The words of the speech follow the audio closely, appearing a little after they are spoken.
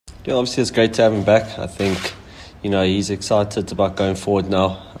Yeah, obviously it's great to have him back. I think, he's excited about going forward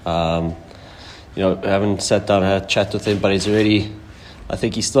now. I haven't sat down and had a chat with him, but I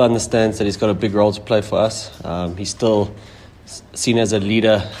think he still understands that he's got a big role to play for us. He's still seen as a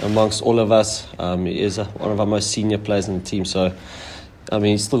leader amongst all of us. He is one of our most senior players in the team. So,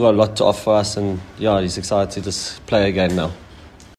 he's still got a lot to offer us, and he's excited to just play again now.